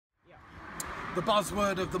The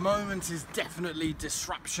buzzword of the moment is definitely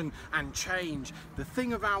disruption and change. The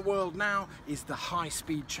thing of our world now is the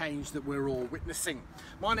high-speed change that we're all witnessing.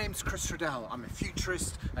 My name's Chris Riddell. I'm a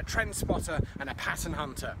futurist, a trend spotter and a pattern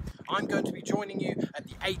hunter. I'm going to be joining you at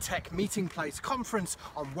the ATEC Meeting Place conference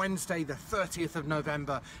on Wednesday the 30th of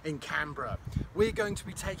November in Canberra. We're going to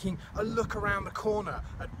be taking a look around the corner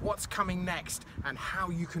at what's coming next and how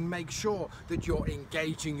you can make sure that you're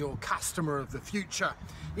engaging your customer of the future.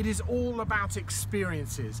 It is all about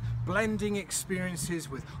experiences, blending experiences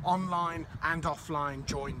with online and offline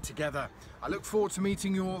joined together. I look forward to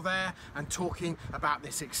meeting you all there and talking about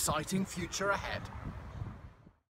this exciting future ahead.